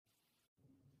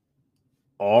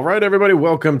All right, everybody,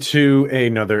 welcome to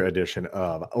another edition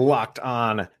of Locked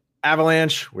On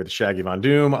Avalanche with Shaggy Von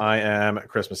Doom. I am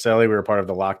Chris Maselli. We're part of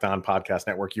the Locked On Podcast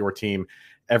Network, your team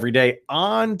every day.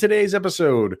 On today's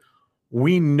episode,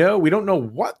 we don't know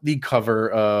what the cover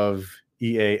of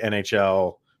EA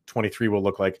NHL 23 will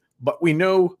look like, but we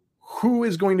know who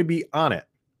is going to be on it.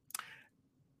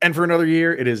 And for another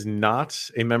year, it is not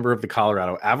a member of the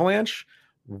Colorado Avalanche.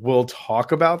 We'll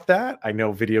talk about that. I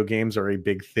know video games are a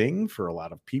big thing for a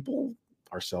lot of people,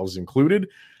 ourselves included.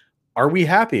 Are we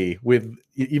happy with,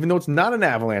 even though it's not an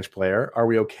Avalanche player, are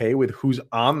we okay with who's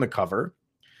on the cover?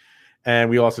 And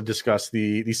we also discuss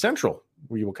the Central.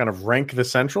 We will kind of rank the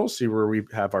Central, see where we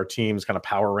have our teams kind of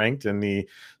power ranked in the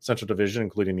Central Division,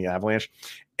 including the Avalanche.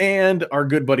 And our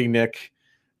good buddy Nick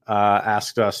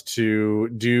asked us to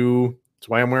do, that's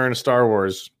why I'm wearing a Star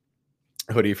Wars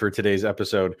hoodie for today's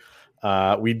episode.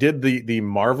 We did the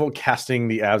Marvel, casting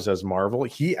the Avs as Marvel.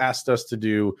 He asked us to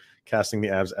do casting the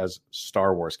Avs as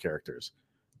Star Wars characters,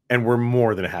 and we're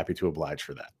more than happy to oblige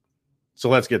for that. So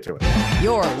let's get to it.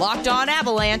 You're Locked On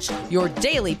Avalanche, your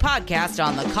daily podcast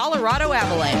on the Colorado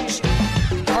Avalanche.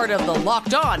 Part of the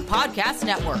Locked On Podcast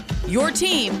Network, your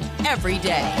team every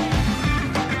day.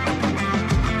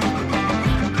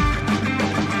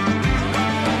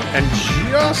 And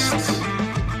just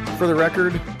for the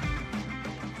record,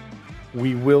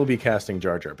 we will be casting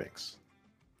Jar Jar Binks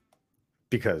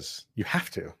because you have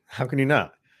to. How can you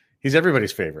not? He's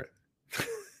everybody's favorite.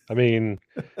 I mean,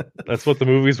 that's what the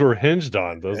movies were hinged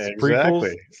on. Those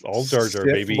prequels, all Jar Jar,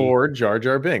 baby. Lord Jar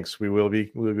Jar Binks. We will be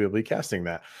casting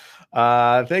that.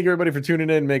 Thank you, everybody, for tuning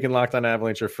in, making Locked On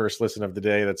Avalanche your first listen of the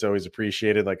day. That's always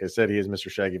appreciated. Like I said, he is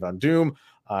Mr. Shaggy Von Doom.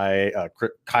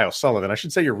 Kyle Sullivan. I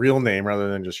should say your real name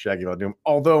rather than just Shaggy Von Doom,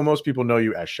 although most people know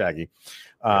you as Shaggy.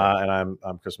 And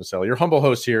I'm Chris Maselli, your humble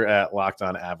host here at Locked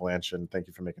On Avalanche, and thank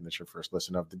you for making this your first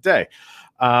listen of the day.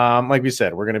 Like we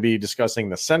said, we're going to be discussing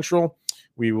the Central.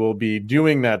 We will be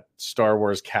doing that Star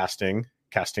Wars casting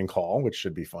call, which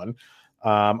should be fun.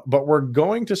 But we're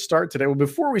going to start today. Well,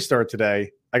 before we start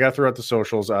today, I got to throw out the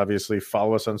socials. Obviously,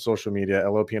 follow us on social media,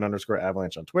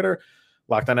 LOPN_Avalanche on Twitter,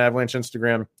 Locked On Avalanche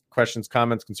Instagram. Questions,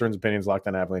 comments, concerns, opinions,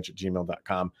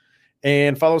 lockedonavalanche@gmail.com.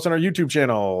 And follow us on our YouTube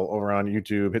channel over on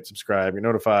YouTube. Hit subscribe. You're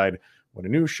notified when a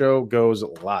new show goes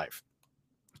live.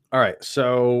 All right.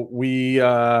 So we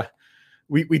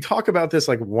talk about this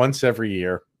like once every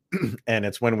year, and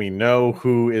it's when we know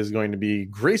who is going to be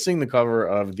gracing the cover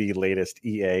of the latest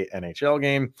EA NHL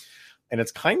game. And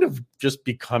it's kind of just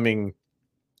becoming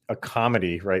a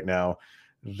comedy right now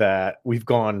that we've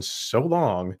gone so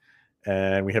long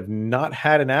and we have not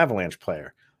had an Avalanche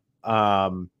player.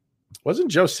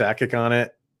 Wasn't Joe Sakic on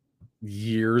it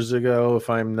years ago, if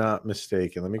I'm not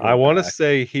mistaken? Let me go I want to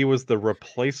say he was the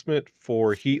replacement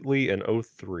for Heatley in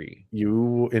 03.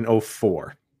 You in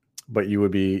 04, but you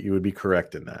would be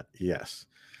correct in that. Yes.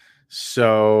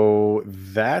 So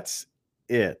that's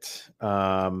it.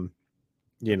 I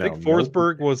think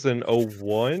Forsberg was in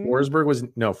 01.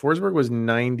 Forsberg was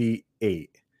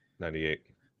 98. 98.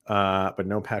 But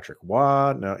no Patrick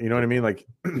Waugh. No, you know what I mean? Like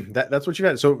that's what you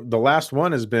had. So the last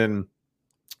one has been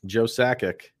Joe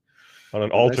Sakic on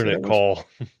an alternate call.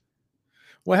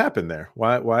 What happened there?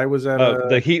 Why was that?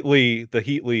 The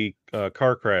Heatley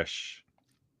car crash.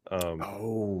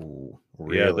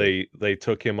 Really? Yeah, they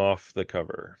took him off the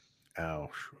cover. Oh,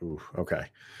 okay.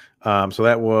 So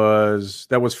that was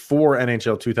for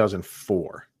NHL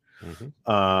 2004.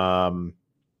 Mm-hmm.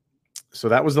 So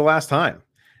that was the last time.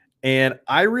 And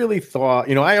I really thought,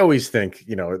 I always think,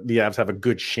 the Avs have a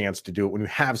good chance to do it when you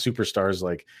have superstars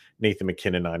like Nathan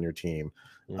McKinnon on your team.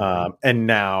 Mm-hmm. And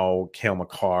now Cale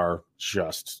Makar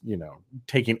just,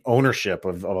 taking ownership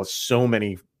of so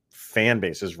many fan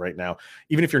bases right now.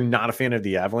 Even if you're not a fan of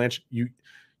the Avalanche, you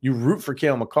root for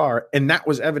Cale Makar. And that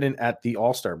was evident at the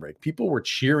All-Star break. People were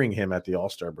cheering him at the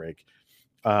All-Star break.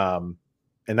 And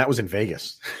that was in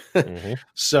Vegas. Mm-hmm.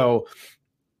 So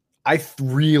I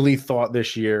really thought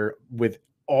this year, with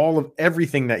all of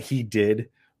everything that he did,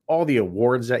 all the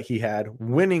awards that he had,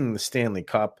 winning the Stanley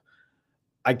Cup,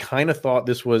 I kind of thought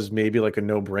this was maybe like a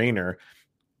no-brainer.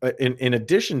 In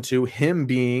addition to him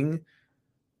being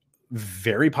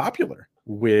very popular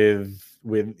with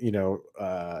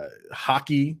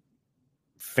hockey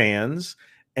fans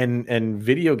and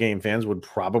video game fans would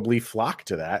probably flock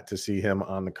to that to see him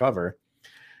on the cover.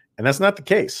 And that's not the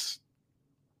case.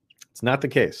 It's not the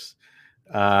case.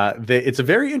 It's a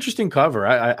very interesting cover.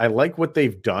 I like what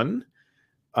they've done.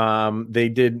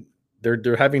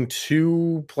 They're having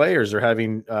two players. They're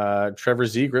having Trevor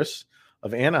Zegras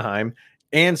of Anaheim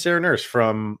and Sarah Nurse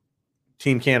from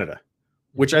Team Canada,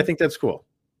 which I think that's cool.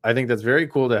 I think that's very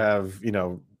cool to have,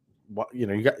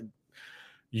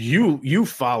 you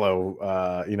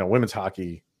follow women's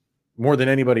hockey more than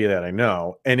anybody that I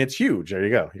know, and it's huge. There you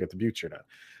go. You got the Butte shirt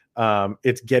on.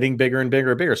 It's getting bigger and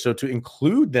bigger and bigger. So to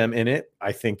include them in it,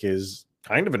 I think is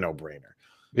kind of a no-brainer.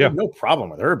 Yeah, no problem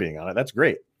with her being on it. That's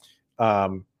great.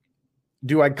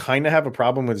 Do I kind of have a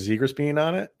problem with Zegras being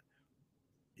on it?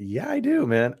 Yeah, I do,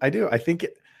 man. I do. I think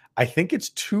it's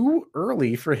too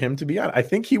early for him to be on it. I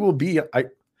think he will be. I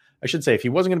should say, if he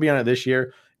wasn't going to be on it this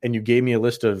year, and you gave me a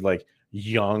list of like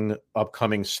young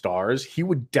upcoming stars, he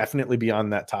would definitely be on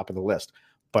that top of the list.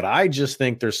 But I just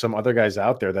think there's some other guys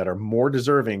out there that are more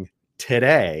deserving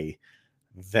today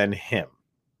than him.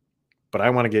 But I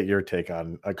want to get your take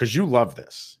on, because you love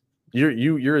this. You're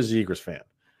a Zegras fan,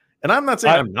 and I'm not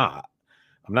saying I'm not.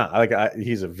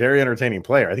 He's a very entertaining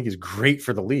player. I think he's great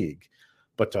for the league,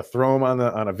 but to throw him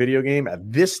on a video game at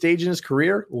this stage in his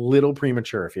career, little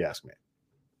premature, if you ask me.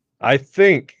 I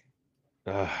think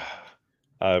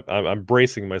I'm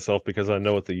bracing myself because I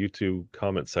know what the YouTube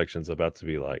comment section's about to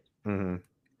be like. Mm-hmm.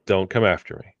 Don't come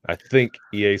after me. I think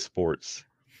EA Sports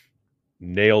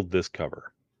nailed this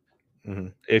cover. Mm-hmm.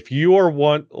 If you are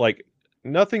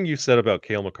nothing you said about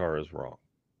Cale Makar is wrong.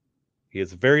 He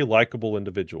is a very likable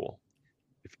individual.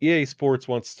 If EA Sports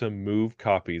wants to move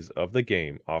copies of the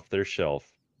game off their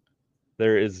shelf,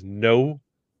 there is no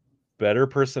better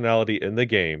personality in the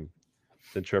game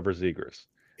than Trevor Zegras.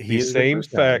 The same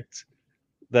fact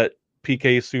that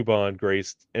PK Subban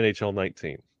graced NHL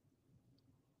 19.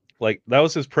 Like, that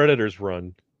was his Predators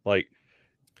run. Like,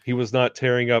 he was not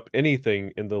tearing up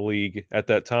anything in the league at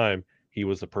that time. He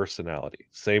was a personality.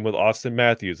 Same with Austin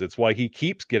Matthews. It's why he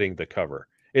keeps getting the cover.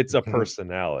 It's a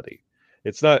personality.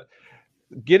 It's not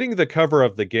getting the cover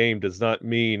of the game does not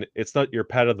mean it's not your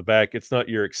pat on the back. It's not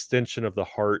your extension of the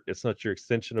heart. It's not your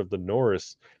extension of the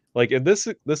Norris. Like, and this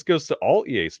goes to all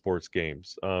EA Sports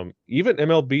games. Even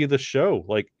MLB The Show,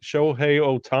 like Shohei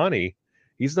Ohtani,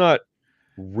 he's not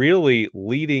really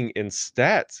leading in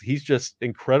stats. He's just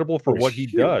incredible for what he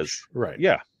does. Right.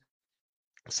 Yeah.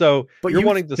 So but you're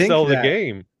wanting to sell the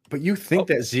game. But you think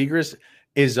that Zegras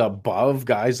is above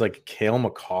guys like Cale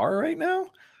Makar right now?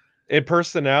 In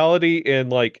personality, and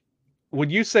like when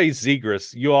you say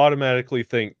Zegras, you automatically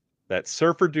think that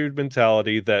surfer dude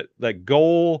mentality, that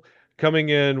goal coming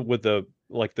in with the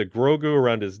Grogu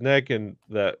around his neck, and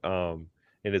that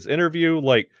in his interview,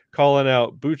 like calling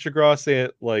out Buchagras, saying,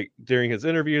 like during his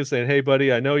interview, saying, "Hey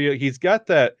buddy, I know you." He's got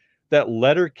that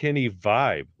Letterkenny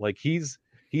vibe. Like he's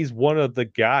one of the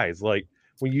guys. Like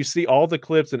when you see all the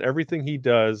clips and everything he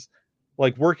does,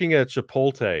 like working at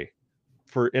Chipotle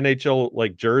for NHL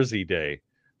like Jersey Day,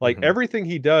 like everything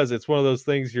he does, it's one of those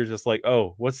things you're just like,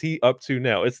 oh, what's he up to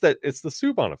now? It's the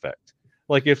Subban effect.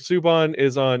 Like if Subban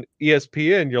is on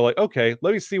ESPN, you're like, okay,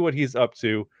 let me see what he's up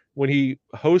to. When he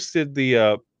hosted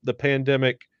the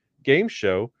pandemic game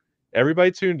show,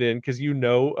 everybody tuned in because you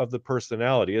know of the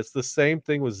personality. It's the same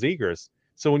thing with Zegras.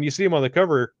 So when you see him on the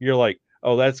cover, you're like,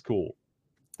 oh, that's cool.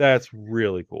 That's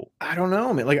really cool. I don't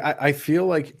know, man. Like I feel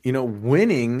like,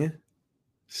 winning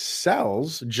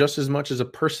sells just as much as a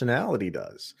personality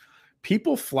does.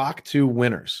 People flock to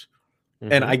winners.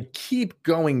 And I keep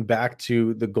going back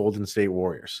to the Golden State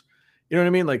Warriors. You know what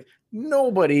I mean? Like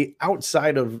nobody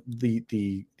outside of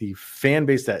the fan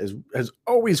base that has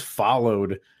always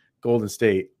followed Golden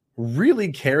State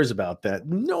really cares about that.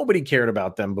 Nobody cared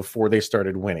about them before they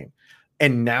started winning.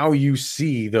 And now you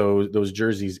see those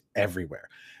jerseys everywhere.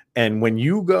 And when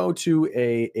you go to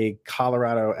a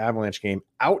Colorado Avalanche game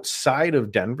outside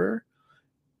of Denver,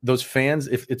 those fans,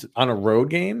 if it's on a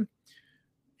road game,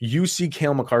 you see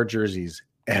Cale Makar jerseys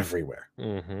everywhere,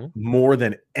 more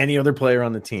than any other player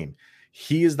on the team.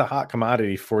 He is the hot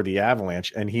commodity for the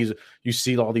Avalanche, and you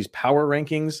see all these power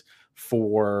rankings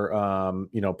for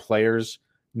players,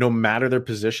 no matter their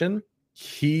position.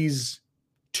 He's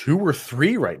 2 or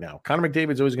 3 right now. Connor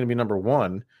McDavid's always going to be number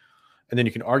 1, and then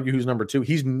you can argue who's number 2.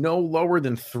 He's no lower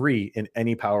than 3 in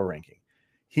any power ranking.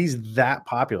 He's that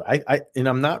popular. And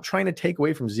I'm not trying to take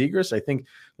away from Zegras. I think,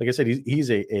 like I said, he's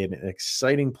an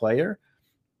exciting player.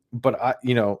 But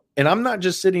and I'm not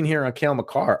just sitting here on Cale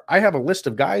Makar. I have a list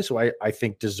of guys who I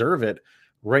think deserve it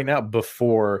right now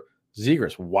before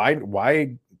Zegras.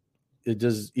 Why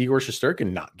does Igor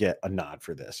Shesterkin not get a nod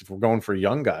for this? If we're going for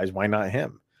young guys, why not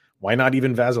him? Why not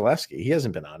even Vasilevsky? He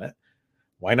hasn't been on it.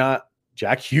 Why not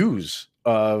Jack Hughes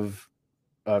of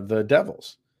the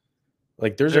Devils?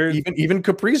 Like there's even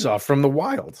Kaprizov from the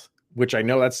Wild, which I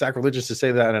know that's sacrilegious to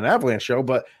say that in an Avalanche show,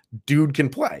 but dude can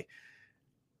play.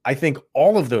 I think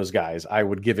all of those guys I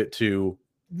would give it to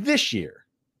this year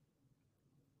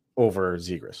over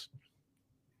Zegras.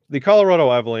 The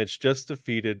Colorado Avalanche just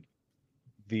defeated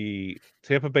the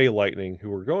Tampa Bay Lightning, who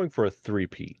were going for a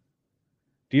 3-peat.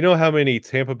 Do you know how many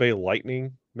Tampa Bay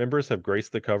Lightning members have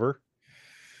graced the cover?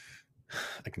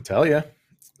 I can tell you.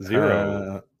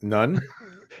 0. None.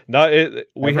 Not it.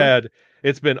 We Ever? had.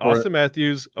 It's been Or- Austin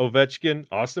Matthews, Ovechkin,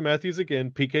 Austin Matthews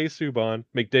again, PK Subban,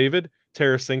 McDavid,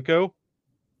 Tarasenko.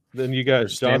 Then you got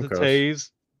There's Jonathan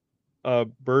Stamkos.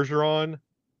 Taves, Bergeron,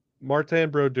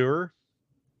 Martin Brodeur.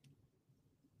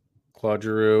 Claude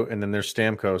Giroux, and then there's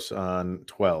Stamkos on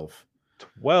 12.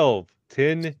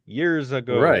 10 years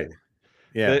ago. Right.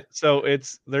 Yeah. So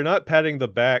they're not patting the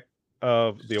back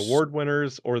of the award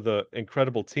winners or the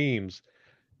incredible teams.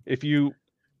 If you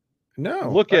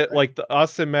look at like the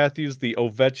Austin Matthews, the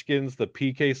Ovechkins, the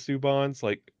PK Subans,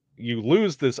 like you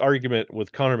lose this argument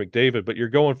with Connor McDavid, but you're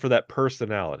going for that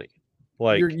personality.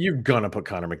 Like you're gonna put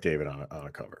Connor McDavid on a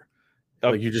cover.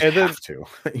 Like you just have to.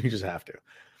 You just have to.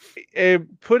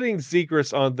 And putting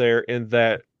Zegras on there in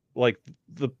that, like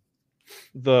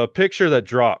the picture that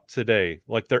dropped today,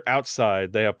 like they're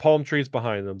outside, they have palm trees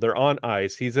behind them, they're on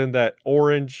ice. He's in that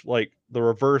orange, like the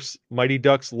reverse Mighty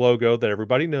Ducks logo that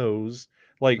everybody knows.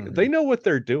 Like they know what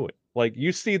they're doing. Like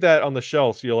you see that on the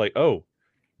shelf, so you're like, oh,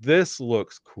 this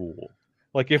looks cool.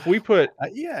 Like if we put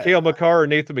Cale Makar or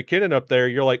Nathan McKinnon up there,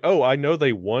 you're like, oh, I know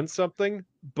they won something,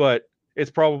 but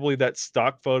it's probably that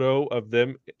stock photo of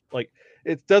them. Like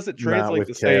it doesn't translate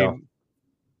the Cale. same.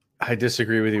 I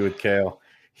disagree with you with Cale.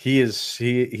 He is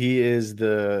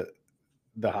the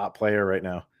hot player right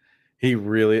now. He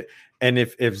really, and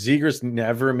if Zegras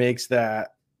never makes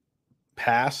that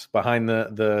pass behind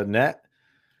the net,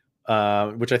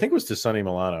 which I think was to Sonny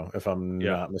Milano, if I'm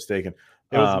not mistaken.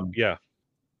 It was,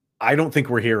 I don't think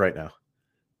we're here right now.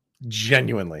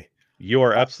 Genuinely. You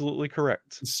are absolutely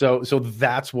correct. So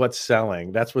that's what's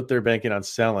selling. That's what they're banking on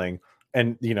selling.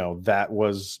 And that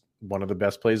was one of the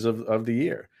best plays of the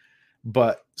year.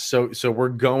 But so we're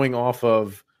going off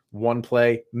of one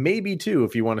play, maybe two,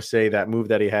 if you want to say that move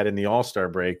that he had in the All-Star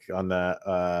break on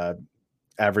the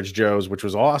Average Joe's, which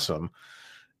was awesome.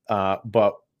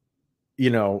 But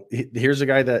here's a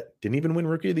guy that didn't even win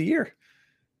Rookie of the Year.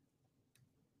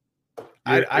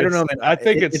 I don't know, man. I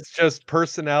think it's just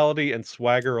personality and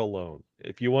swagger alone.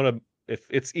 If you want to, if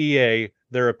it's EA,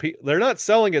 they're not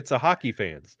selling it to hockey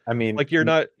fans. I mean, like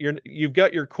you've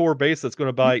got your core base that's going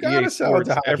to buy EA Sports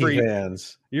every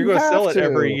fans. You're going to sell it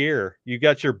every year. You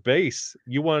got your base.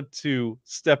 You want to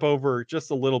step over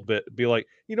just a little bit, be like,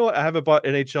 you know what? I haven't bought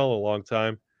NHL in a long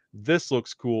time. This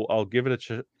looks cool. I'll give it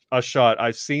a shot.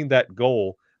 I've seen that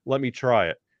goal. Let me try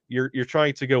it. You're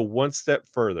trying to go one step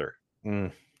further.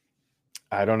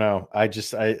 I don't know. I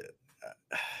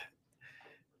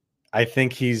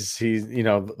think he's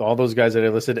all those guys that I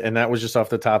listed, and that was just off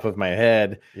the top of my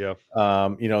head. Yeah.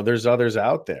 There's others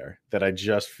out there that I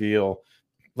just feel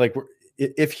like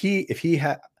if he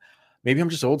had, maybe I'm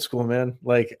just old school, man.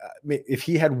 Like if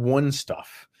he had won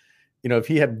stuff, if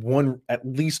he had won at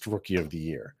least Rookie of the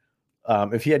Year,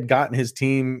 if he had gotten his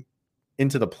team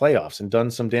into the playoffs and done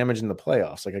some damage in the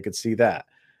playoffs, like I could see that.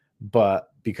 But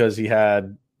because he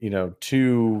had,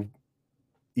 two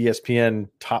ESPN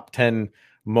top 10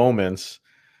 moments,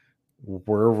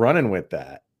 we're running with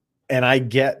that. And I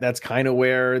get that's kind of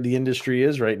where the industry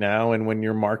is right now. And when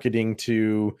you're marketing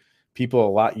to people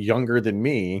a lot younger than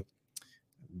me,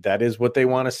 that is what they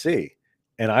want to see.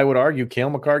 And I would argue Cale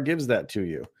Makar gives that to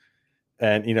you.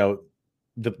 And,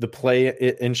 the play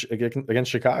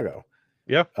against Chicago.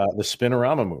 Yeah. The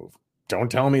Spinorama move. Don't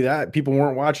tell me that people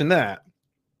weren't watching that.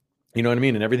 You know what I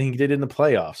mean? And everything he did in the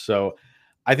playoffs. So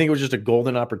I think it was just a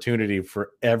golden opportunity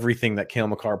for everything that Cale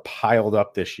Makar piled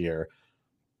up this year,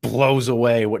 blows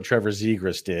away what Trevor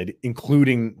Zegras did,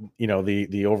 including,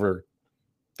 the over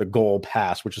the goal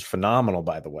pass, which is phenomenal,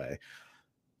 by the way.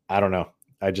 I don't know.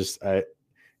 It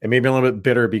made me a little bit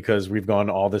bitter because we've gone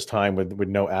all this time with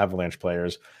no Avalanche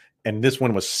players. And this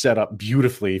one was set up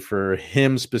beautifully for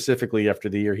him specifically after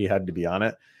the year he had to be on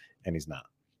it. And he's not.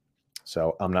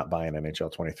 So I'm not buying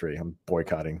NHL 23. I'm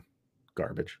boycotting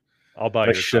garbage. I'll buy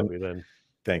your copy then.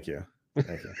 Thank you.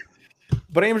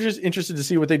 But I am just interested to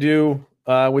see what they do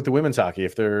with the women's hockey.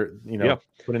 If they're,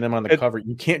 putting them on the cover,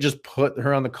 you can't just put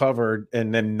her on the cover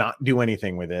and then not do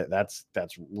anything with it. That's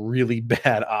really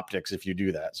bad optics if you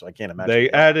do that. So I can't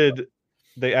imagine.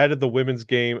 They added the women's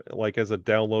game like as a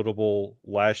downloadable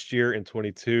last year in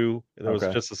 22. And it was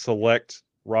just a select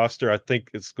roster. I think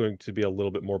it's going to be a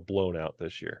little bit more blown out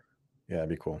this year. Yeah, that'd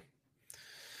be cool.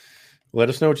 Let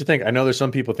us know what you think. I know there's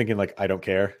some people thinking like, I don't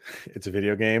care. It's a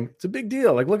video game. It's a big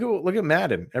deal. Like look at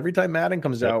Madden. Every time Madden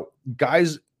comes out,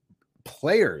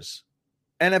 players,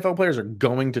 NFL players are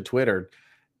going to Twitter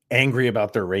angry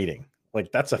about their rating.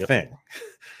 Like that's a thing.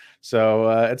 So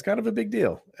it's kind of a big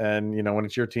deal. And, when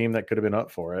it's your team that could have been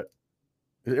up for it,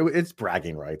 it's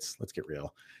bragging rights. Let's get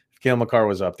real. If Cale Makar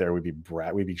was up there, we'd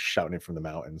be shouting it from the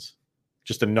mountains.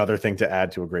 Just another thing to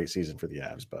add to a great season for the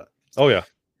Avs. But oh yeah,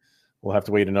 we'll have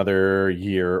to wait another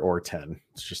year or 10.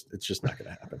 It's just not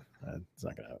going to happen. It's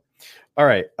not going to happen. All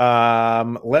right.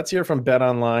 Let's hear from Bet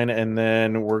Online, and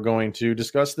then we're going to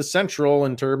discuss the Central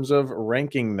in terms of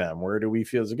ranking them. Where do we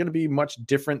feel? Is it going to be much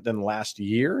different than last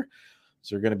year? Is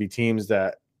there going to be teams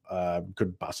that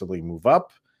could possibly move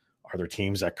up? Are there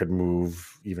teams that could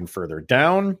move even further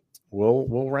down?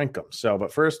 We'll rank them. So,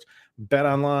 but first,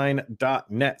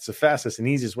 betonline.net. It's the fastest and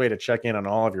easiest way to check in on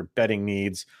all of your betting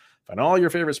needs. Find all your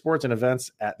favorite sports and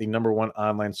events at the #1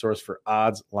 online source for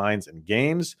odds, lines, and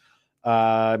games.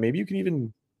 Maybe you can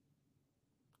even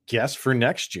guess for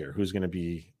next year who's going to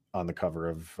be on the cover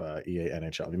of EA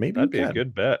NHL. Maybe that'd be a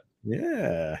good bet.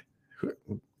 Yeah.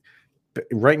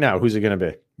 Right now, who's it going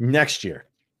to be next year?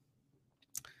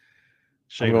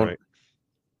 Shane Wright.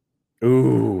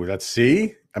 Ooh, let's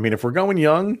see. I mean, if we're going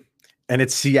young and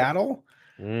it's Seattle,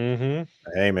 hey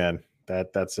man,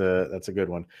 that's a good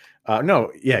one.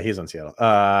 No, yeah, he's on Seattle.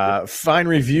 Find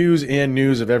reviews and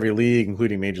news of every league,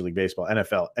 including Major League Baseball,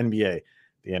 NFL, NBA,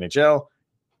 the NHL,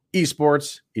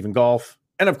 esports, even golf,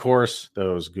 and of course,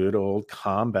 those good old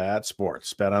combat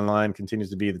sports. BetOnline continues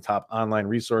to be the top online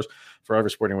resource for every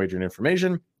sporting wagering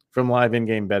information, from live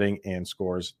in-game betting and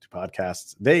scores to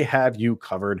podcasts. They have you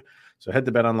covered. So head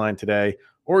to BetOnline today,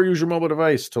 or use your mobile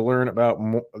device to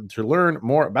learn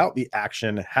more about the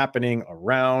action happening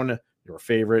around your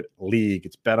favorite league.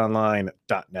 It's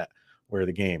betonline.net, where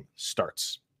the game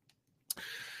starts.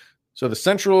 So the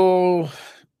Central,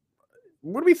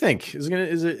 what do we think?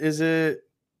 Is it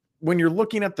when you're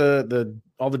looking at the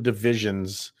all the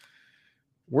divisions,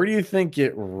 where do you think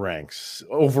it ranks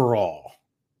overall?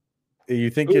 You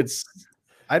think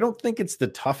I don't think it's the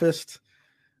toughest.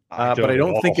 But I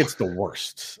don't think it's the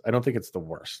worst.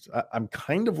 I'm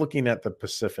kind of looking at the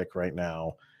Pacific right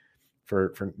now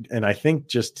and I think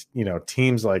just,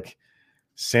 teams like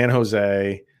San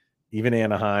Jose, even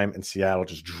Anaheim and Seattle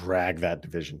just drag that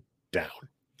division down.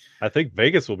 I think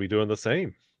Vegas will be doing the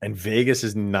same. And Vegas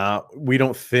is not, we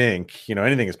don't think,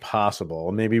 anything is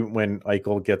possible. Maybe when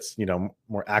Eichel gets,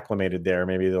 more acclimated there,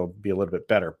 maybe they'll be a little bit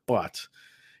better, but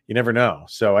you never know.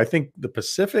 So I think the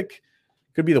Pacific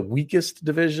could be the weakest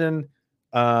division.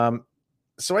 So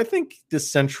I think the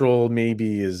Central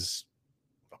maybe is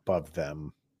above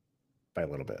them by a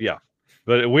little bit. Yeah.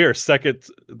 But we are second.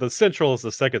 The Central is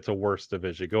the second to worst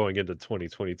division going into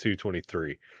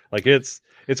 2022-23. Like it's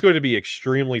going to be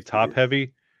extremely top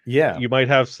heavy. Yeah. You might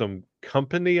have some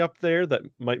company up there that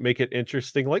might make it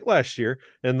interesting. Like last year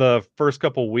in the first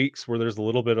couple weeks where there's a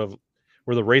little bit of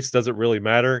where the race doesn't really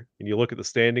matter. And you look at the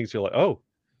standings, you're like, oh,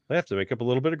 they have to make up a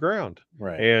little bit of ground.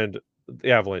 Right. And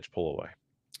the Avalanche pull away.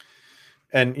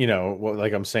 And,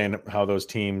 like I'm saying, how those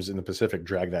teams in the Pacific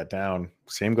drag that down.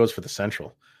 Same goes for the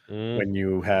Central. When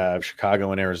you have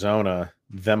Chicago and Arizona,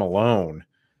 them alone,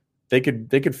 they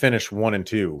could finish 1 and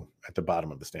 2 at the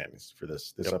bottom of the standings for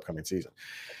this upcoming season.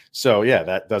 So yeah,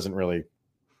 that doesn't really,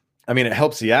 it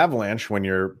helps the Avalanche when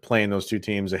you're playing those two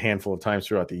teams a handful of times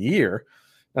throughout the year.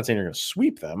 Not saying you're going to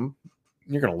sweep them.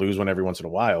 You're going to lose one every once in a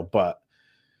while, but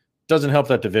doesn't help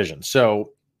that division.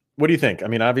 So what do you think?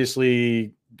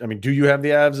 Obviously, do you have the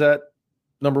Avs at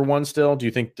 #1 still? Do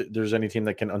you think there's any team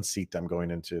that can unseat them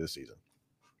going into the season?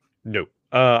 No.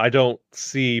 I don't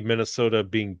see Minnesota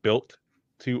being built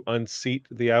to unseat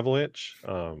the Avalanche.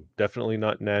 Definitely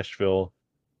not Nashville.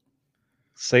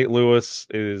 St. Louis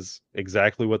is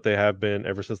exactly what they have been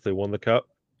ever since they won the Cup.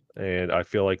 And I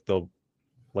feel like the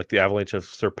Avalanche have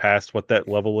surpassed what that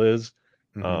level is.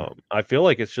 Mm-hmm. I feel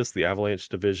like it's just the Avalanche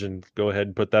division. Go ahead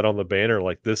and put that on the banner.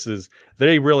 Like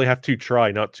they really have to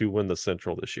try not to win the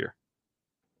Central this year.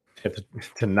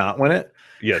 To not win it?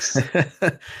 Yes.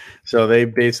 So they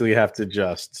basically have to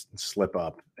just slip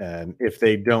up. And if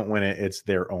they don't win it, it's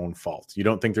their own fault. You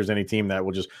don't think there's any team that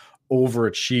will just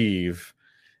overachieve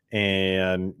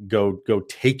and go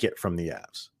take it from the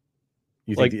Avs?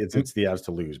 You think it's the Avs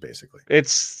to lose, basically? I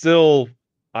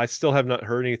still have not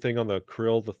heard anything on the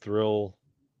Krill, the Thrill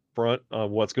front on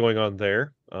what's going on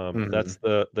there. That's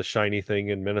the shiny thing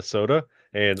in Minnesota.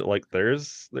 And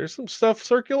there's some stuff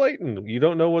circulating. You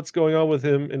don't know what's going on with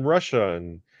him in Russia.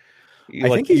 And I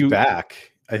think he's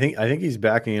back. I think he's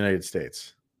back in the United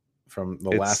States from the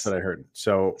last that I heard.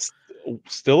 So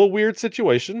still a weird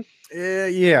situation.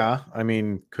 Yeah.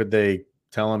 Could they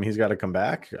tell him he's got to come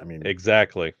back?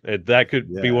 Exactly. That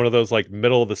could be one of those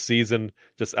middle of the season,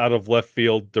 just out of left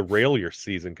field, derail your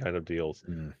season kind of deals.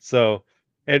 So,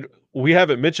 and we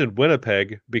haven't mentioned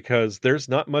Winnipeg because there's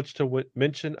not much to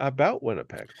mention about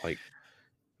Winnipeg. Like,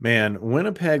 man,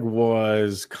 Winnipeg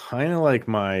was kind of like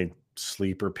my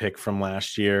sleeper pick from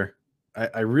last year.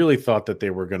 I really thought that they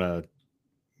were gonna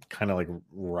kind of like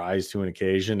rise to an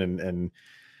occasion, and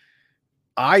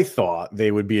I thought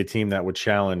they would be a team that would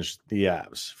challenge the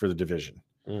Avs for the division.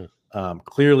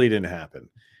 Clearly didn't happen.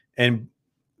 And,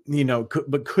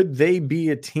 but could they be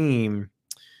a team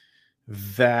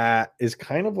that is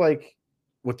kind of like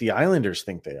what the Islanders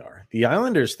think they are? The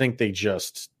Islanders think they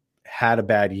just had a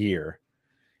bad year.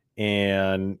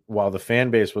 And while the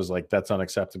fan base was like, that's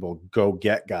unacceptable, go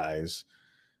get guys,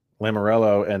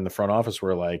 Lamoriello and the front office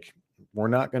were like, we're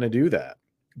not going to do that.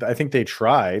 I think they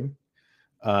tried.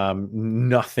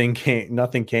 Nothing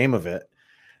came of it.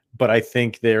 But I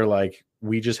think they're like,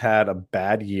 we just had a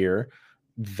bad year.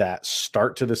 That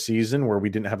start to the season where we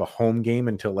didn't have a home game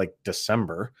until like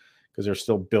December because they're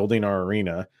still building our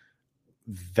arena.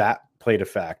 That played a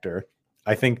factor.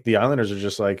 I think the Islanders are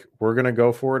just like, we're going to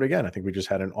go for it again. I think we just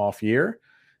had an off year.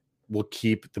 We'll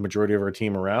keep the majority of our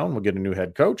team around. We'll get a new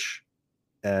head coach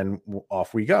and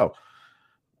off we go.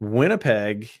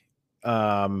 Winnipeg,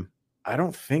 I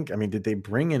don't think, did they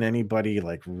bring in anybody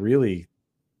like really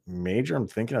major? I'm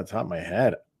thinking on the top of my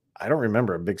head. I don't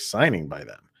remember a big signing by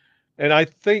them. And I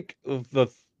think the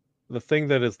thing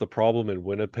that is the problem in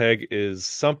Winnipeg is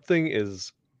something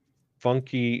is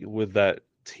funky with that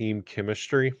team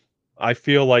chemistry. I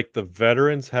feel like the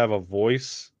veterans have a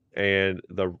voice, and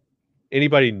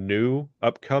anybody new,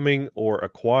 upcoming, or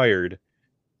acquired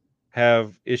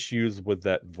have issues with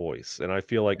that voice. And I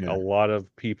feel like a lot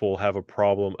of people have a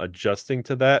problem adjusting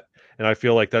to that. And I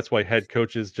feel like that's why head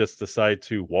coaches just decide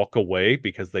to walk away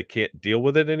because they can't deal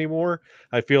with it anymore.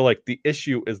 I feel like the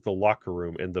issue is the locker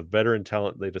room and the veteran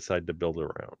talent they decide to build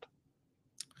around.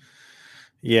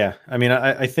 Yeah.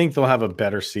 I think they'll have a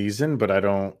better season, but I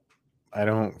don't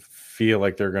feel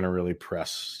like they're going to really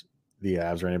press the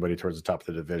Avs or anybody towards the top of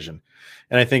the division.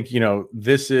 And I think,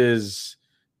 this is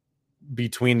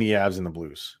between the Avs and the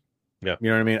Blues. Yeah. You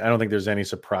know what I mean? I don't think there's any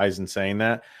surprise in saying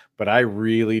that, but I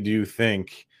really do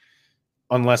think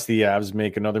unless the Avs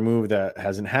make another move that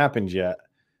hasn't happened yet,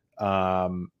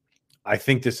 I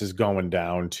think this is going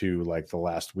down to like the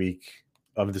last week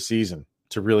of the season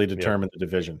to really determine the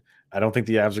division. I don't think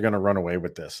the Avs are going to run away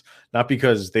with this. Not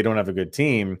because they don't have a good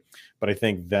team, but I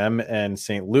think them and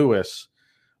St. Louis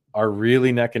are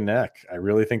really neck and neck. I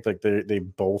really think like they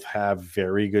both have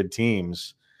very good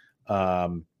teams.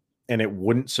 And it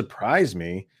wouldn't surprise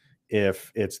me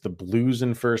if it's the Blues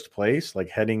in first place, like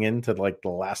heading into like the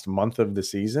last month of the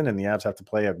season, and the Avs have to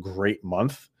play a great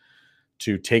month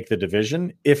to take the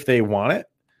division if they want it.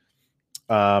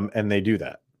 And they do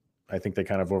that. I think they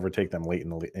kind of overtake them late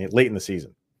in the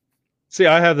season. See,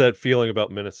 I have that feeling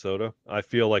about Minnesota. I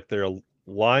feel like they're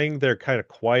lying there kind of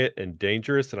quiet and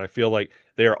dangerous, and I feel like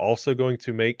they are also going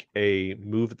to make a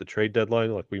move at the trade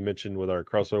deadline, like we mentioned with our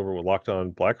crossover with Locked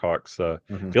On Blackhawks.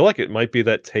 I feel like it might be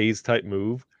that Taves type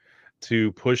move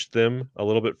to push them a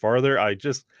little bit farther. I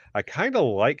kind of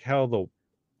like how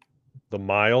the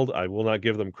mild, I will not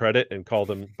give them credit and call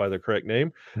them by their correct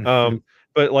name.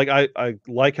 But like I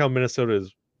like how Minnesota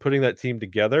is putting that team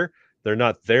together. They're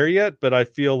not there yet, but I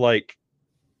feel like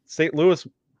St. Louis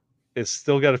is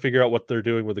still got to figure out what they're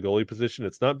doing with the goalie position.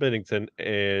 It's not Bennington,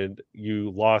 and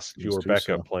you lost your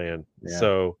backup plan. Yeah.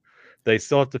 So they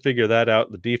still have to figure that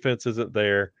out. The defense isn't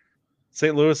there.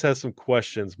 St. Louis has some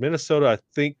questions. Minnesota, I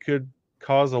think, could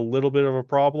cause a little bit of a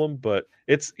problem, but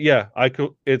it's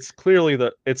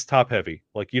clearly it's top heavy.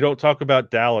 Like, you don't talk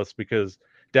about Dallas because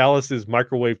Dallas is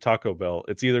microwave Taco Bell.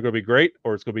 It's either going to be great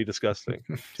or it's going to be disgusting.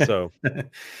 So,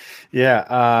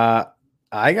 yeah,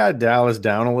 I got Dallas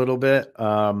down a little bit.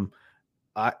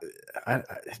 I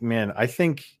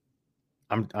think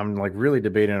I'm like really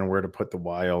debating on where to put the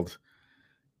Wild,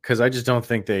 because I just don't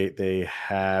think they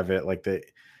have it. Like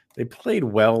they played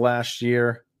well last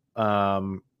year. I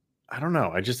don't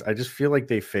know. I just feel like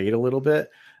they fade a little bit.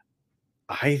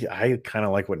 I kind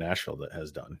of like what Nashville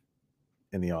has done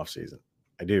in the offseason.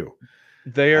 I do.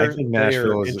 I think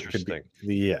Nashville is interesting.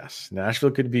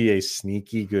 Nashville could be a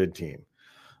sneaky good team.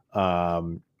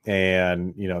 And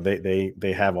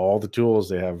they have all the tools.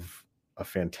 They have a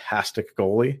fantastic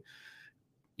goalie.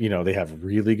 They have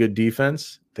really good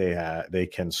defense. They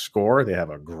can score. They have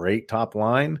a great top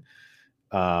line.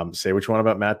 Say what you want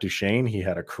about Matt Duchene. He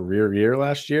had a career year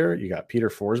last year. You got Peter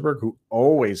Forsberg, who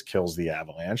always kills the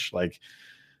Avalanche. Like,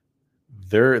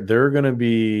 they're going to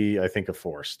be, I think, a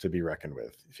force to be reckoned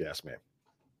with, if you ask me.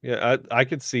 Yeah, I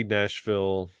could see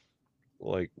Nashville,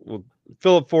 like, with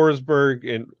Philip Forsberg,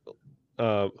 and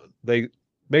they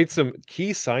made some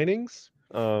key signings,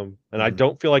 And I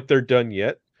don't feel like they're done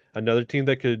yet. Another team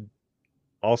that could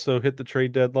also hit the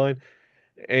trade deadline.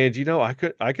 And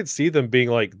I could see them being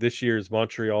like this year's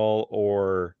Montreal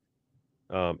or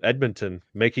Edmonton,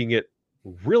 making it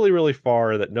really, really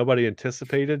far that nobody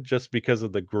anticipated just because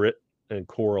of the grit and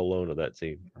core alone of that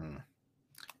team.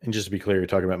 And just to be clear, you're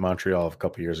talking about Montreal a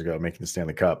couple years ago making the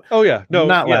Stanley Cup. Oh yeah, no,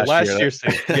 not yeah, last year's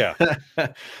team. Yeah.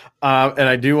 And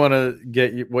I do want to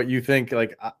get what you think.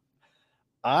 Like,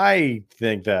 I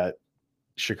think that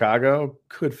Chicago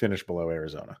could finish below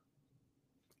Arizona.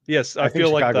 Yes, I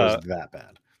feel like Chicago's that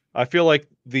bad. I feel like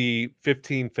the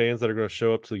 15 fans that are going to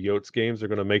show up to the Yotes games are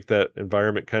going to make that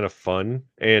environment kind of fun,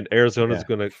 and Arizona's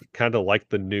going to kind of like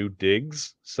the new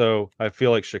digs. So I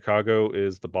feel like Chicago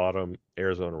is the bottom,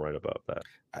 Arizona right above that.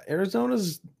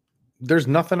 There's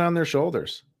nothing on their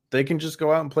shoulders. They can just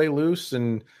go out and play loose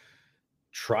and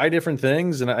try different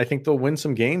things, and I think they'll win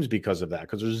some games because of that,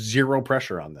 because there's zero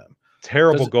pressure on them.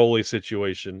 Terrible goalie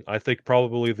situation. I think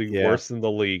probably the worst in the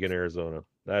league in Arizona.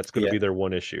 That's going to be their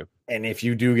one issue. And if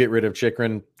you do get rid of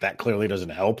Chychrun, that clearly doesn't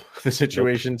help the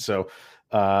situation. Nope. So,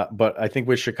 but I think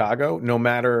with Chicago, no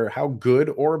matter how good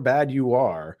or bad you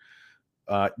are,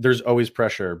 there's always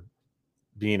pressure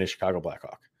being a Chicago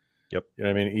Blackhawk. Yep. You know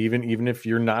what I mean? Even if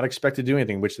you're not expected to do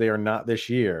anything, which they are not this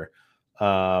year,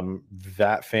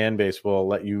 that fan base will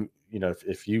let you,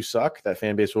 if you suck, that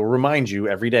fan base will remind you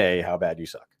every day how bad you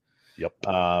suck. Yep.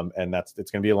 And it's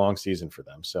going to be a long season for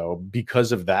them. So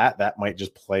because of that might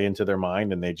just play into their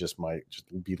mind, and they just might just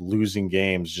be losing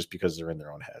games just because they're in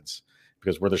their own heads,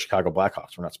 because we're the Chicago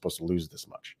Blackhawks. We're not supposed to lose this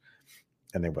much,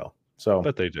 and they will. So,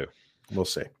 but they do. We'll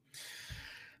see.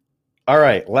 All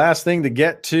right. Last thing to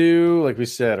get to, like we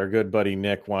said, our good buddy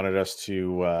Nick wanted us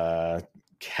to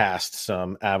cast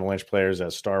some Avalanche players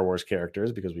as Star Wars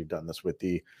characters, because we've done this with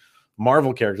the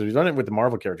Marvel characters. We've done it with the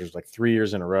Marvel characters like 3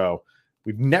 years in a row.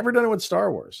 We've never done it with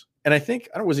Star Wars. And I think,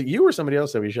 was it you or somebody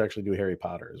else that we should actually do Harry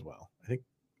Potter as well? I think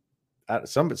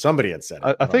somebody had said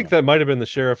it. I think that might have been the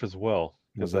sheriff as well.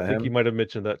 Was I think he might have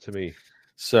mentioned that to me.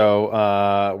 So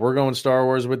we're going Star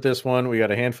Wars with this one. We got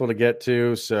a handful to get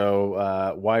to.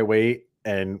 So why wait?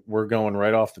 And we're going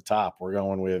right off the top. We're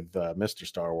going with Mr.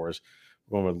 Star Wars.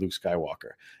 We're going with Luke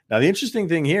Skywalker. Now, the interesting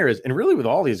thing here is, and really with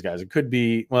all these guys, it could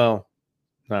be, well,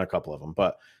 not a couple of them,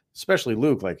 but especially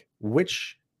Luke, like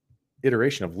which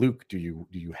iteration of Luke do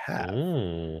you have?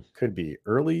 Could be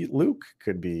early Luke,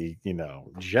 could be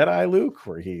Jedi Luke,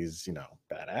 where he's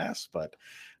badass. But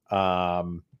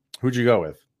who'd you go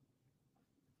with?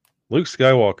 Luke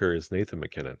Skywalker is Nathan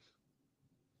McKinnon.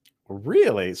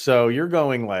 Really? So you're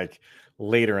going like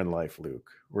later in life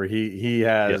Luke, where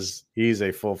he's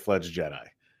a full-fledged Jedi.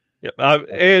 Yep.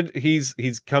 And he's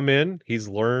come in, he's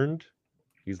learned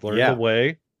the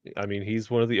way. I mean,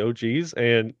 he's one of the OGs,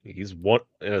 and he's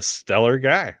a stellar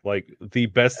guy, like the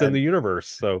best in the universe.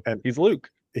 So he's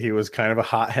Luke. He was kind of a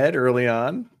hothead early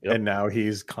on, and now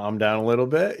he's calmed down a little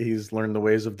bit. He's learned the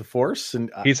ways of the Force,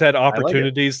 and he's had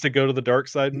opportunities to go to the dark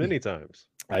side many times.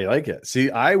 I like it.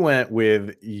 See, I went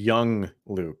with young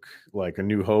Luke, like a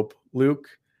New Hope Luke,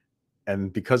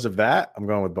 and because of that, I'm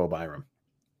going with Bo Byram.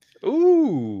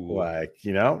 Ooh, like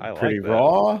pretty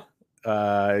raw,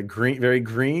 green, very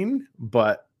green,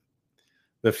 but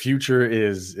the future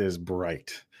is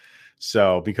bright.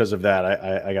 So because of that,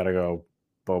 I got to go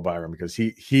Bo Byram, because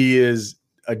he is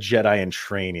a Jedi in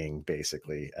training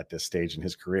basically at this stage in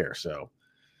his career. So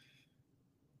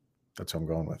that's what I'm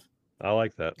going with. I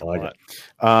like that. I like it.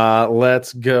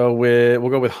 We'll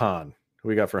go with Han. Who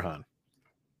we got for Han?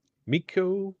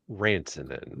 Mikko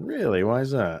Rantanen. Really? Why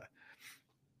is that?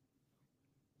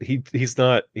 He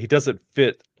doesn't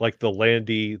fit like the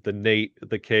Landy, the Nate,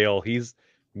 the Kale.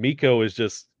 Mikko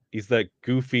is he's that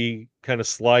goofy, kind of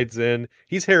slides in.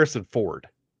 He's Harrison Ford.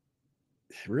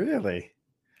 Really?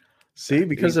 See,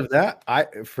 because of that,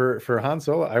 for Han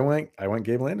Solo, I went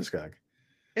Gabe Landeskog.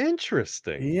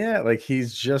 Interesting. Yeah, like he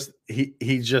just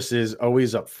is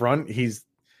always up front. He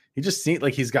just seems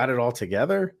like he's got it all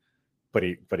together, but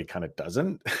he kind of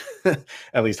doesn't.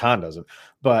 At least Han doesn't.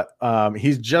 But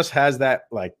he just has that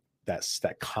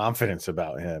that confidence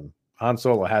about him. Han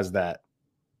Solo has that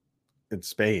in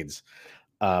spades,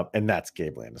 and that's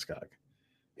Gabe Landeskog.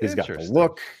 He's got the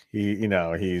look.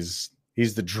 He's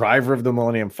the driver of the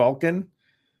Millennium Falcon.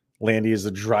 Landy is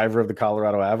the driver of the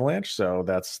Colorado Avalanche. So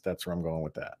that's where I'm going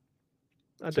with that.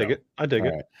 I dig it. I dig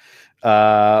it.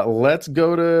 Right.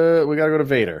 We got to go to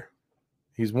Vader.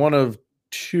 He's one of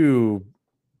two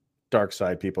dark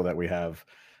side people that we have.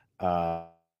 For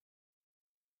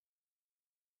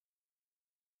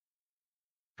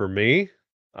me,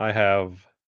 I have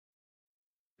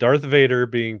Darth Vader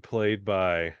being played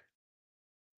by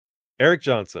Eric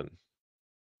Johnson.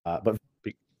 But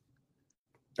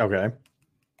okay,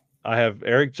 I have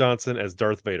Eric Johnson as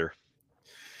Darth Vader.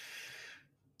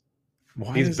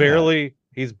 why He's is that?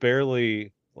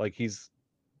 barely like he's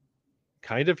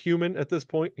kind of human at this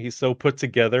point. He's so put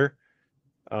together.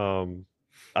 I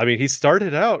mean, he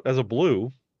started out as a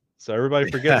blue, so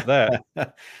everybody forgets that.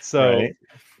 So Right?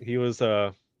 he was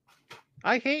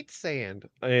I hate sand,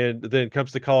 and then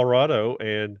comes to Colorado,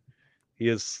 and he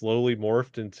has slowly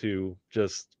morphed into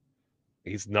just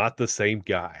he's not the same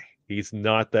guy. He's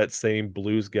not that same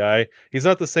blues guy. He's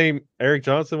not the same Eric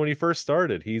Johnson when he first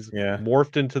started. He's Yeah.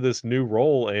 morphed into this new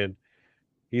role, and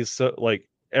he's so like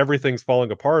everything's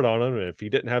falling apart on him. And if he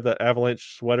didn't have that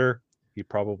Avalanche sweater, he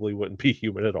probably wouldn't be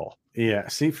human at all. Yeah.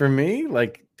 See, for me,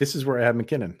 like this is where I have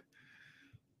McKinnon.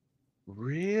 Yeah.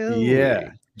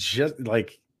 Really? Just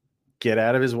like get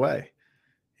out of his way.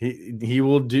 He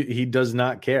will do he does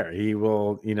not care. He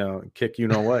will, kick you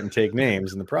know what and take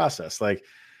names in the process. Like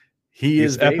he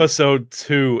is He's Vader. episode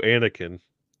 2 Anakin.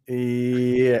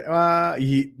 Yeah.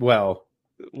 Well,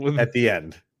 With at the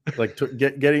end. Like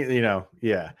getting,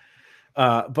 yeah.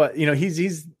 But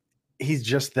he's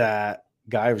just that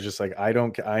guy who's just like,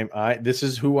 this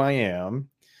is who I am.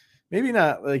 Maybe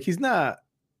not like he's not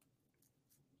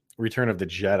Return of the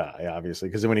Jedi, obviously,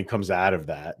 because when he comes out of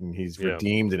that and he's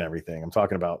redeemed and everything, I'm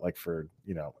talking about like for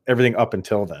everything up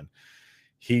until then,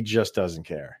 he just doesn't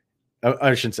care.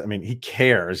 I shouldn't say. I mean, he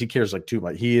cares. He cares like too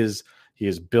much. He is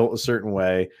built a certain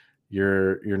way.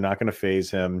 You're not going to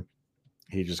phase him.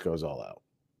 He just goes all out.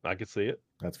 I could see it.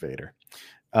 That's Vader.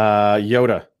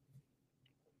 Yoda.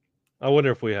 I wonder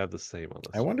if we have the same on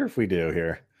this. I wonder if we do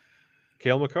here.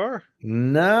 Cale Makar?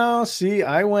 No, see,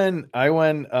 I went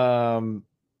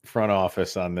front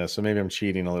office on this, so maybe I'm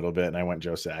cheating a little bit, and I went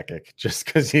Joe Sakic just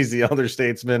because he's the elder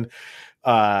statesman.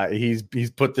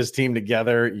 He's put this team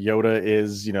together. Yoda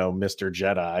is Mr.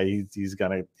 Jedi. He's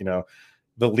gonna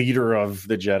the leader of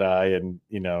the Jedi, and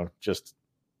just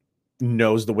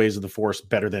knows the ways of the Force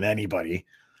better than anybody.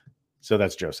 So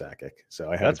that's Joe Sakic.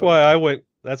 So That's why I went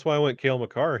Cale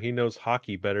Makar. He knows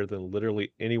hockey better than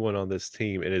literally anyone on this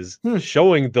team, and is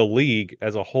showing the league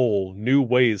as a whole new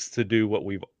ways to do what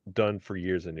we've done for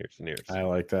years and years and years. I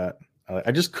like that.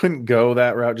 I just couldn't go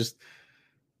that route.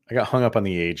 I got hung up on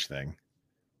the age thing.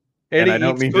 And he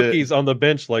eats cookies on the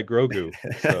bench like Grogu.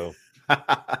 So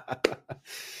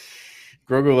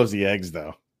Grogu loves the eggs,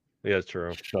 though. Yeah, it's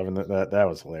true. Shoving that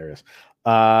was hilarious.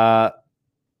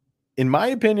 In my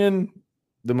opinion,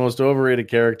 the most overrated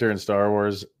character in Star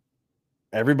Wars.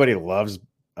 Everybody loves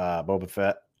Boba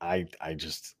Fett. I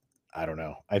don't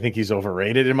know. I think he's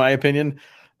overrated in my opinion.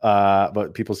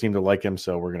 But people seem to like him,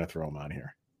 so we're gonna throw him on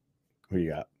here. Who you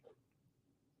got?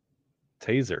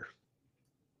 Taser.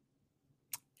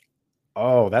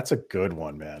 Oh, that's a good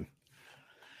one, man.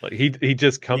 Like he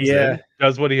just comes in,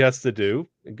 does what he has to do,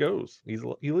 and goes. He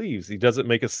leaves. He doesn't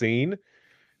make a scene.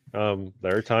 There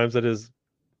are times that his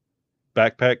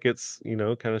backpack gets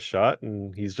kind of shot,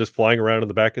 and he's just flying around in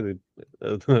the back of the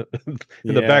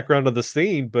the background of the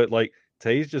scene. But like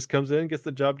Taze just comes in, gets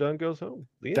the job done, goes home.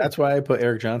 That's why I put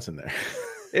Eric Johnson there.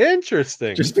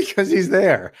 Interesting. Just because he's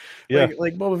there. Yeah.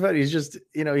 Like Boba Fett, he's just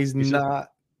he's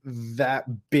not that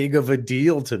big of a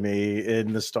deal to me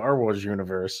in the Star Wars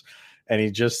universe. And he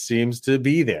just seems to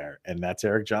be there. And that's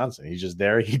Eric Johnson. He's just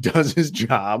there. He does his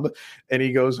job and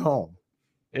he goes home.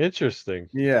 Interesting.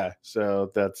 Yeah. So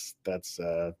that's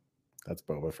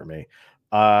Boba for me.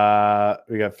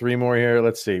 We got 3 more here.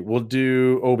 Let's see. We'll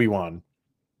do Obi-Wan.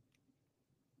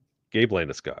 Gabe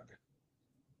Landeskog.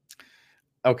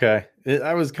 Okay.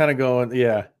 I was kind of going,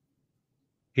 yeah.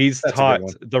 He's taught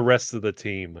the rest of the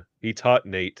team. He taught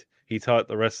Nate. He taught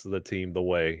the rest of the team the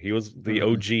way. He was the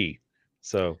OG.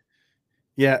 So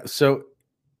yeah. So,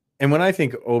 and when I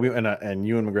think Obi-Wan and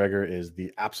Ewan McGregor is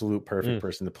the absolute perfect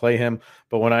person to play him,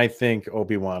 but when I think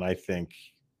Obi-Wan, I think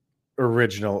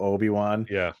original Obi-Wan.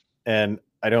 Yeah. And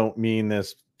I don't mean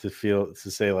this to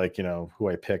say like, who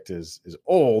I picked is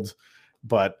old,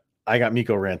 but I got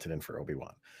Mikko Rantanen for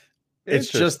Obi-Wan. It's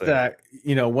just that,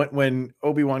 when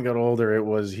Obi-Wan got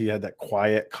older, he had that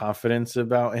quiet confidence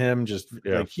about him. Just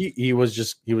like he was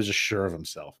just sure of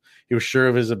himself. He was sure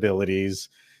of his abilities.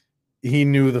 He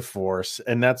knew the Force,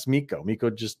 and that's Mikko.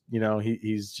 Mikko just,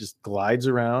 he's just glides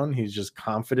around. He's just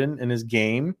confident in his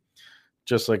game,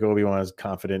 just like Obi-Wan is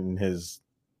confident in his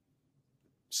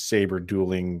saber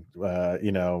dueling,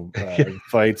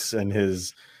 fights and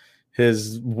his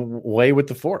way with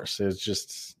the Force. It's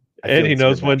just, and he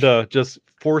knows when to just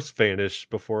force vanish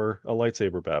before a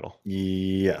lightsaber battle.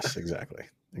 Yes, exactly.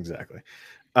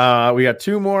 We got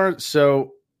 2 more,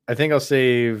 so I think I'll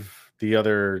save the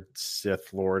other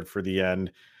Sith Lord for the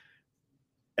end.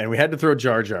 and we had to throw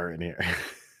Jar Jar in here.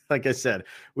 Like I said,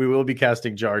 we will be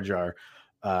casting Jar Jar.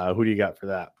 Who do you got for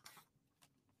that?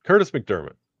 Curtis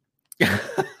McDermott.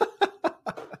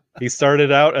 He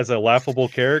started out as a laughable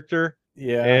character,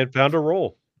 and found a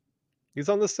role. He's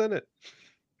on the Senate.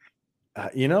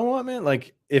 You know what, man?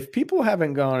 Like, if people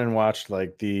haven't gone and watched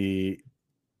like the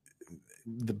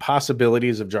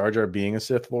possibilities of Jar Jar being a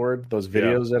Sith Lord, those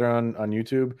videos that are on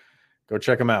YouTube, go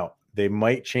check them out. They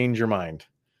might change your mind.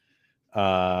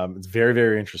 It's very,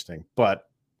 very interesting, but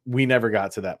we never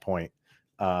got to that point.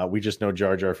 We just know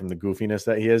Jar Jar from the goofiness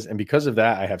that he is, and because of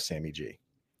that, I have Sammy G.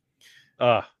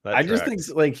 I just think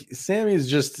like Sammy is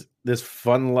just this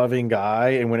fun-loving guy,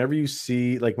 and whenever you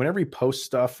see, like, whenever he posts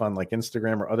stuff on like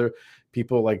Instagram or other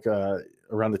people like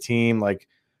around the team, like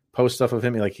post stuff of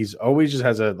him, like he's always just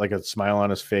has a smile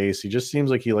on his face. He just seems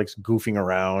like he likes goofing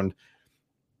around,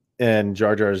 and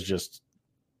Jar Jar is just,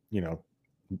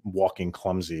 walking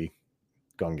clumsy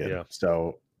Gungan. Yeah.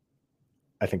 So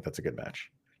I think that's a good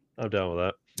match. I'm down with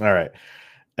that. All right,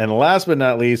 and last but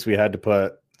not least, we had to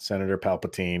put Senator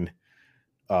Palpatine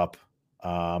up.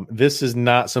 This is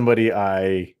not somebody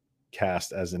I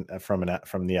cast as from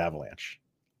the Avalanche.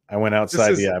 I went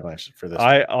outside the Avalanche for this.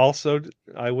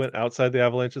 I went outside the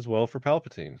Avalanche as well for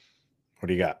Palpatine. What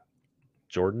do you got?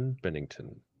 Jordan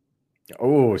Bennington.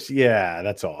 Oh, yeah,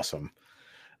 that's awesome.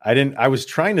 I was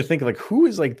trying to think like who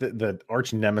is like the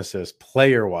arch nemesis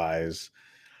player wise,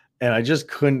 and I just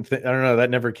couldn't I don't know,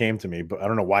 that never came to me, but I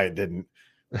don't know why it didn't.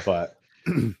 But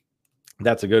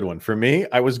that's a good one. For me,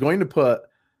 I was going to put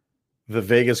the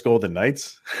Vegas Golden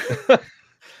Knights,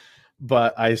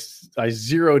 but I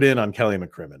zeroed in on Kelly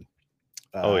McCrimmon.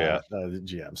 The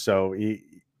GM. So he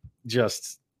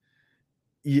just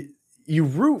you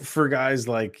root for guys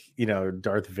like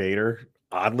Darth Vader.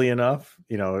 Oddly enough,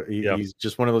 he's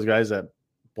just one of those guys that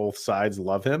both sides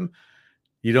love him.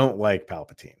 You don't like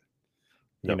Palpatine.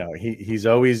 Nope. He's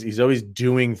always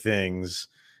doing things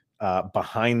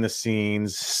behind the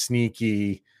scenes,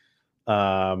 sneaky,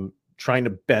 trying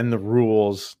to bend the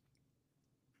rules.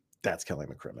 That's Kelly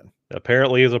McCrimmon.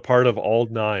 Apparently is a part of all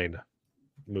 9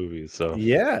 movies. So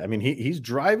yeah, I mean he's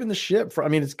driving the ship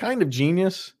it's kind of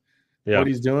genius what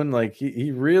he's doing. Like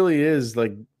he really is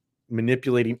like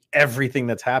manipulating everything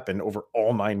that's happened over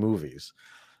all 9 movies.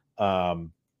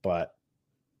 But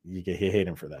you hate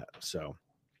him for that. So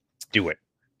do it.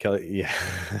 Kelly, yeah.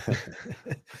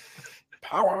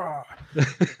 Power.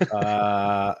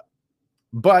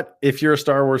 But if you're a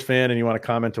Star Wars fan and you want to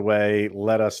comment away,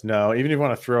 let us know. Even if you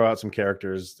want to throw out some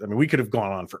characters, I mean, we could have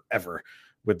gone on forever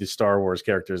with the Star Wars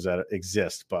characters that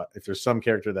exist. But if there's some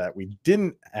character that we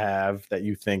didn't have that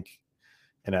you think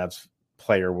an Avs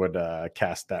player would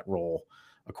cast that role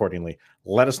accordingly,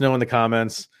 let us know in the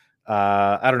comments.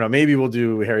 I don't know. Maybe we'll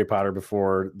do Harry Potter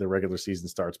before the regular season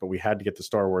starts, but we had to get the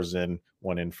Star Wars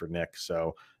one in for Nick.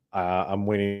 So I'm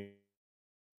waiting.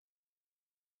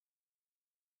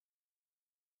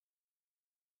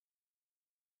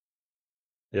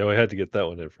 Yeah, we had to get that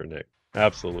one in for Nick.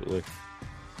 Absolutely.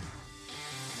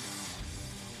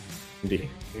 Indeed.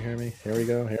 You hear me? Here we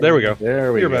go. There we go.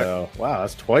 There we go. Back. Wow,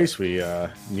 that's twice we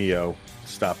Neo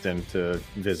stopped in to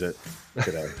visit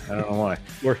today. I don't know why.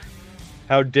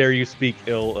 How dare you speak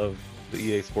ill of the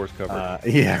EA Sports cover?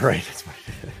 Yeah, right. That's what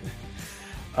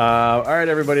all right,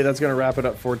 everybody, that's going to wrap it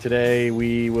up for today.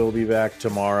 We will be back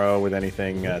tomorrow with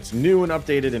anything that's new and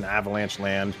updated in Avalanche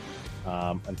land.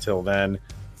 Until then,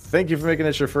 thank you for making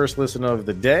this your first listen of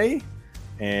the day.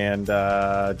 And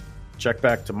check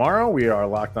back tomorrow. We are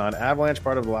Locked On Avalanche,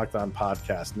 part of the Locked On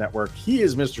Podcast Network. He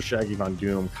is Mr. Shaggy Von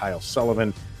Doom, Kyle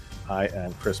Sullivan. I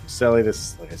am Chris Maselli.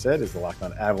 This, like I said, is the Locked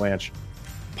On Avalanche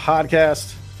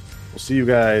podcast. We'll see you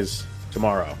guys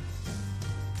tomorrow.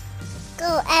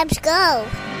 Go, Abs, go.